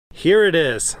Here it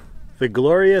is, the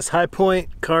glorious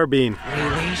Hi-Point carbine.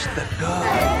 Release the gun.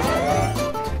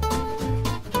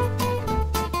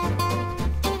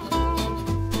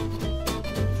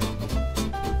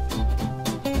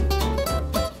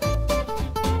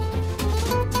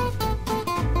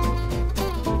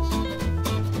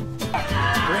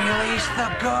 Release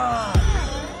the gun.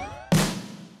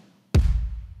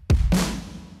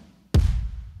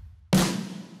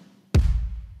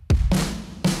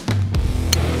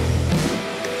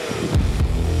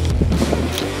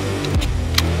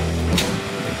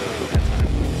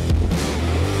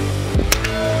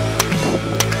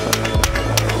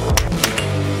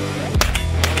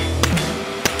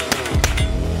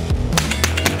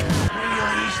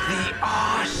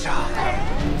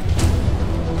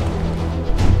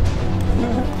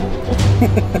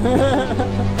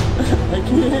 I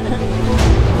can't.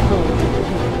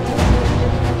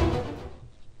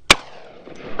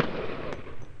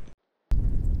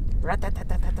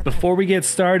 Before we get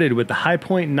started with the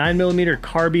Hi-Point 9mm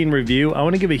carbine review, I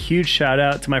want to give a huge shout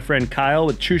out to my friend Kyle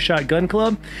with True Shot Gun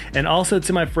Club, and also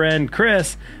to my friend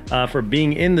Chris for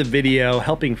being in the video,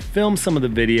 helping film some of the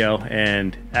video,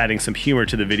 and adding some humor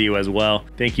to the video as well.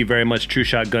 Thank you very much, True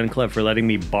Shot Gun Club, for letting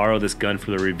me borrow this gun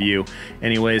for the review.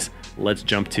 Anyways, let's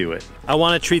jump to it. I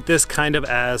want to treat this kind of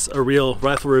as a real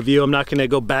rifle review. I'm not going to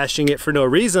go bashing it for no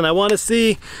reason. I want to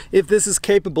see if this is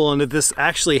capable and if this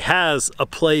actually has a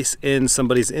place in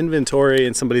somebody's inventory,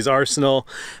 in somebody's arsenal,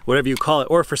 whatever you call it,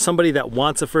 or for somebody that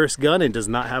wants a first gun and does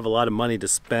not have a lot of money to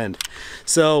spend.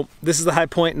 So this is the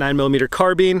Hi-Point 9mm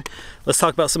carbine. Let's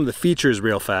talk about some of the features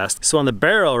real fast. So on the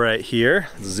barrel right here,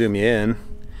 zoom you in,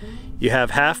 you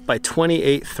have 1/2 by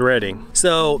 28 threading.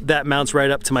 So that mounts right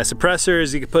up to my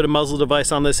suppressors. You can put a muzzle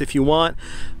device on this if you want,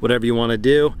 whatever you want to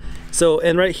do. So,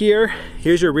 and right here,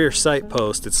 here's your rear sight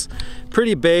post. It's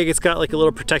pretty big. It's got like a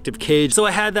little protective cage. So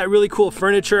I had that really cool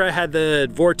furniture. I had the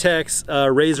Vortex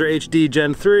Razor HD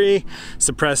Gen 3,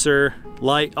 suppressor,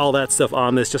 light, all that stuff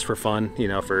on this just for fun, you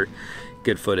know, for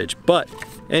good footage. But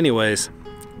anyways,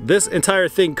 this entire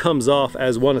thing comes off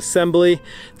as one assembly.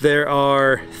 There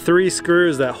are 3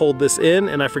 screws that hold this in,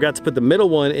 and I forgot to put the middle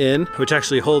one in, which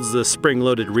actually holds the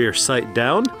spring-loaded rear sight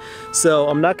down. So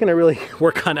I'm not gonna really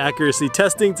work on accuracy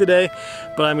testing today,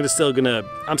 but I'm still gonna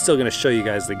show you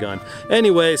guys the gun.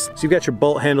 Anyways, so you've got your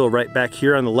bolt handle right back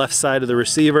here on the left side of the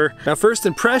receiver. Now, first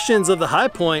impressions of the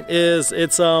Hi-Point is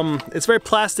it's very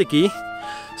plasticky.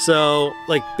 So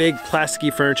like big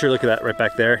plasticky furniture, look at that right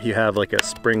back there. You have like a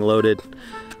spring-loaded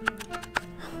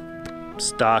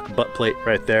stock butt plate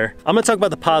right there. I'm gonna talk about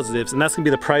the positives, and that's gonna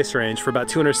be the price range. For about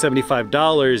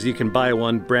 $275, you can buy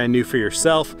one brand new for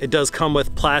yourself. It does come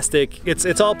with plastic.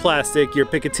 It's all plastic. Your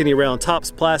Picatinny rail on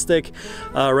top's plastic.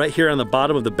 Right here on the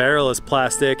bottom of the barrel is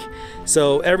plastic.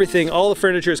 So everything, all the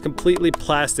furniture is completely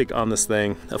plastic on this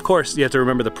thing. Of course, you have to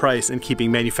remember the price and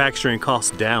keeping manufacturing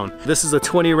costs down. This is a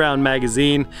 20-round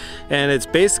magazine, and it's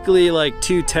basically like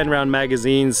 2 10-round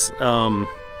magazines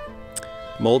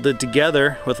molded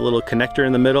together with a little connector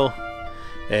in the middle,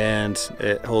 and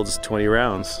it holds 20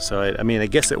 rounds. So I mean, I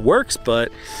guess it works,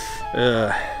 but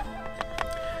it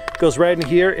goes right in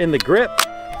here in the grip. I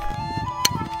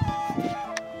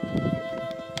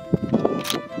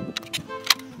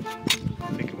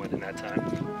think it went in that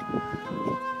time.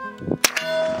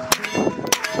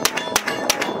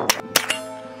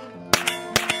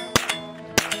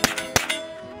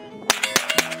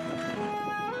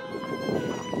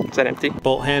 Is that empty?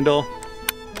 Bolt handle,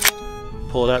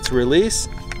 pull it out to release.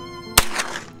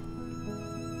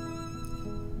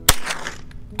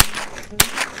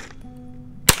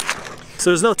 So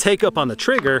there's no take up on the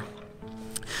trigger.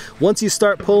 Once you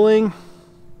start pulling,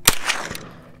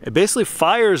 it basically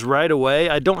fires right away.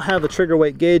 I don't have a trigger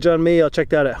weight gauge on me. I'll check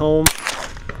that at home.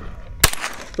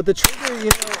 But the trigger, you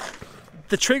know,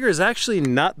 the trigger is actually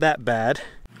not that bad.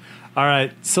 All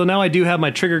right, so now I do have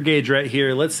my trigger gauge right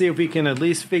here. Let's see if we can at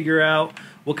least figure out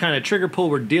what kind of trigger pull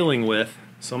we're dealing with.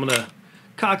 So I'm gonna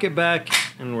cock it back,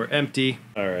 and we're empty.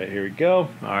 All right, here we go.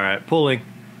 All right, pulling.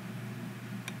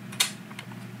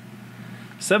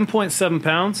 7.7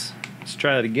 pounds. Let's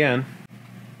try that again.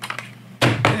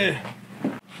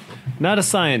 Not a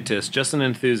scientist, just an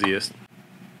enthusiast.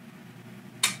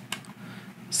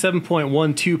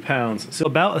 7.12 pounds. So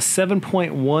about a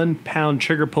 7.1 pound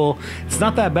trigger pull. It's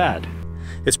not that bad.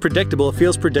 It's predictable, it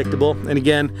feels predictable. And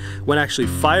again, when actually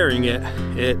firing it,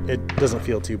 it doesn't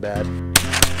feel too bad.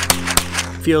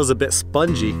 It feels a bit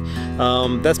spongy.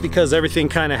 That's because everything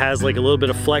kind of has like a little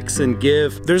bit of flex and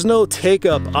give. There's no take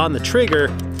up on the trigger,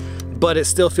 but it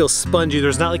still feels spongy.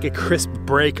 There's not like a crisp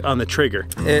break on the trigger.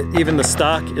 Even the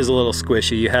stock is a little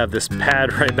squishy. You have this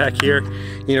pad right back here,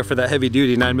 you know, for that heavy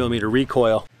duty 9mm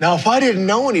recoil. Now, if I didn't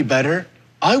know any better,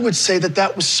 I would say that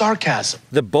that was sarcasm.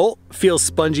 The bolt feels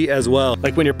spongy as well.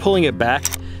 Like when you're pulling it back,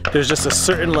 there's just a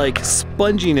certain like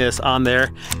sponginess on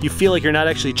there. You feel like you're not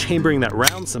actually chambering that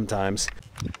round sometimes.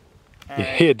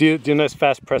 Yeah, do a nice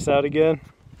fast press out again.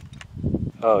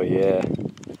 Oh yeah.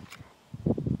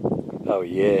 Oh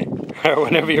yeah.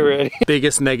 Whenever you're ready.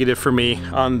 Biggest negative for me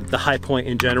on the High Point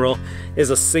in general is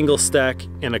a single stack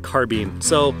and a carbine.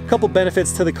 So a couple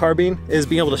benefits to the carbine is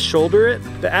being able to shoulder it.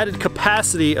 The added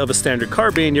capacity of a standard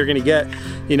carbine, you're gonna get,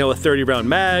 you know, a 30 round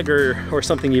mag or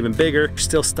something even bigger. You're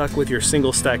still stuck with your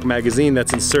single stack magazine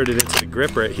that's inserted into the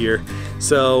grip right here.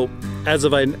 So as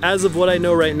of what I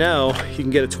know right now, you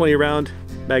can get a 20 round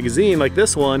magazine like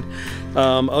this one.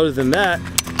 Other than that,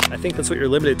 I think that's what you're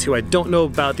limited to. I don't know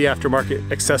about the aftermarket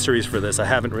accessories for this. I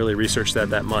haven't really researched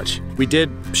that much. We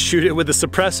did shoot it with a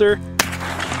suppressor.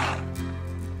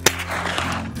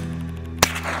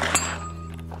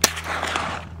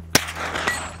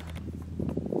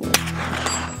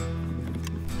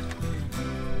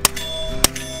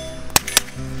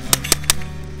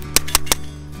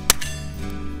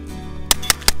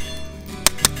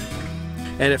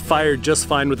 And it fired just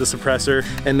fine with the suppressor.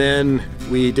 And then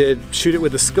we did shoot it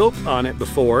with a scope on it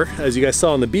before, as you guys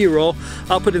saw in the B-roll.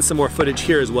 I'll put in some more footage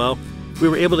here as well. We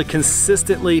were able to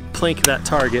consistently plink that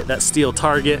target, that steel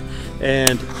target,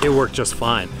 and it worked just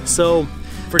fine. So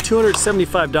for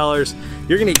 $275,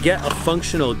 you're gonna get a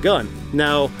functional gun.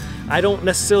 Now, I don't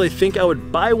necessarily think I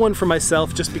would buy one for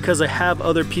myself just because I have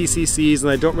other PCCs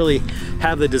and I don't really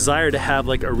have the desire to have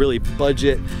like a really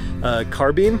budget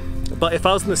carbine. But if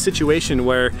I was in a situation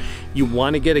where you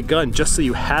want to get a gun just so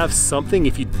you have something,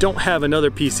 if you don't have another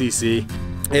PCC,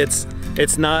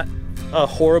 it's not a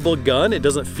horrible gun. It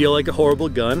doesn't feel like a horrible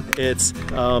gun. It's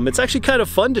actually kind of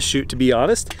fun to shoot, to be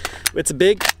honest. It's a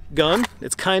big gun.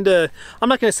 It's kind of, I'm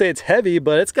not gonna say it's heavy,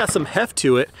 but it's got some heft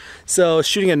to it. So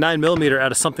shooting a 9mm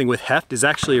out of something with heft is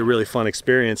actually a really fun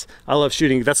experience. I love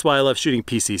shooting, that's why I love shooting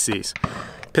PCCs.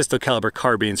 Pistol caliber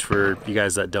carbines, for you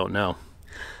guys that don't know.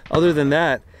 Other than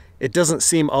that, it doesn't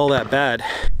seem all that bad.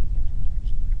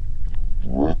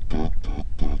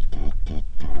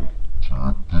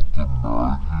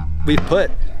 We put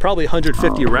probably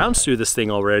 150 rounds through this thing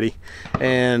already,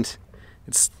 and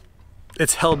it's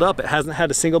held up. It hasn't had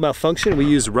a single malfunction. We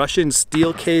use Russian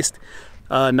steel cased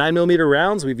 9mm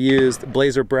rounds. We've used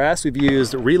Blazer brass. We've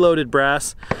used reloaded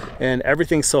brass, and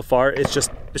everything so far, it's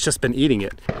just been eating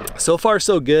it. So far,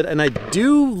 so good, and I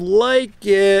do like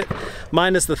it,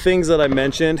 minus the things that I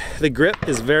mentioned. The grip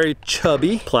is very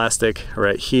chubby. Plastic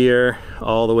right here,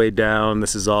 all the way down.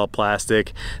 This is all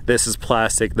plastic. This is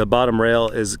plastic. The bottom rail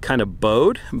is kind of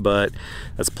bowed, but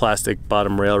that's plastic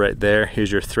bottom rail right there.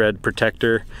 Here's your thread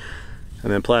protector,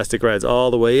 and then plastic rides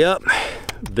all the way up.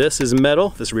 This is metal,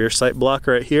 this rear sight block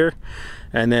right here,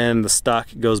 and then the stock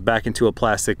goes back into a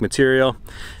plastic material,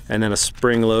 and then a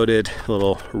spring-loaded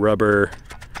little rubber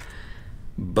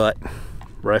butt,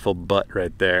 rifle butt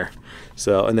right there.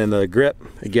 So, and then the grip,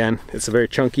 again, it's a very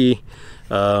chunky,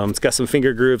 it's got some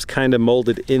finger grooves kind of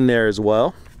molded in there as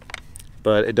well,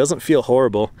 but it doesn't feel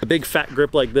horrible. A big fat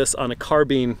grip like this on a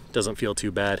carbine doesn't feel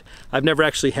too bad. I've never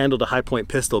actually handled a High Point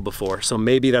pistol before, so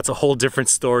maybe that's a whole different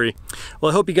story.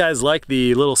 Well, I hope you guys like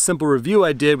the little simple review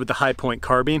I did with the High Point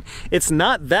carbine. It's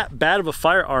not that bad of a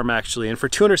firearm actually, and for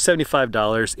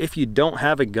 $275, if you don't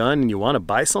have a gun and you want to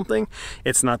buy something,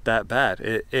 it's not that bad.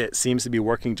 It seems to be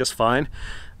working just fine.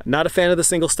 Not a fan of the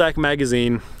single stack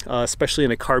magazine, especially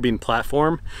in a carbine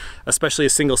platform, especially a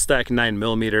single stack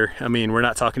 9mm. I mean, we're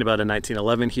not talking about a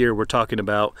 1911 here. We're talking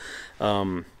about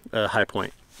a High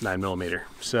Point 9mm.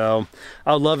 So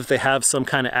I would love if they have some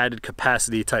kind of added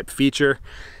capacity type feature.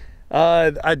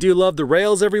 I do love the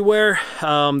rails everywhere.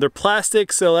 They're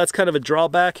plastic, so that's kind of a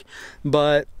drawback,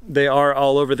 but they are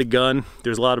all over the gun.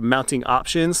 There's a lot of mounting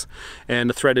options, and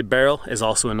the threaded barrel is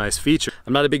also a nice feature.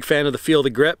 I'm not a big fan of the feel of the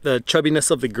grip, the chubbiness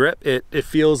of the grip. It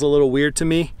feels a little weird to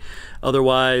me.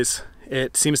 Otherwise,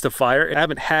 it seems to fire. I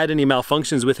haven't had any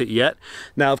malfunctions with it yet.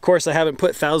 Now, of course, I haven't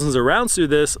put thousands of rounds through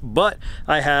this, but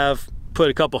I have put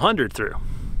a couple hundred through.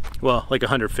 Well, like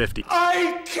 150.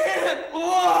 I can't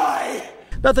lie!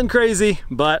 Nothing crazy,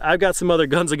 but I've got some other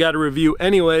guns I got to review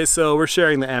anyway, so we're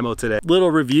sharing the ammo today. Little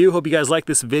review, hope you guys liked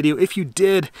this video. If you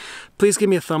did, please give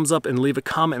me a thumbs up and leave a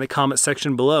comment in the comment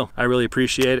section below. I really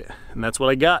appreciate it, and that's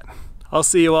what I got. I'll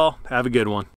see you all. Have a good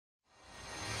one.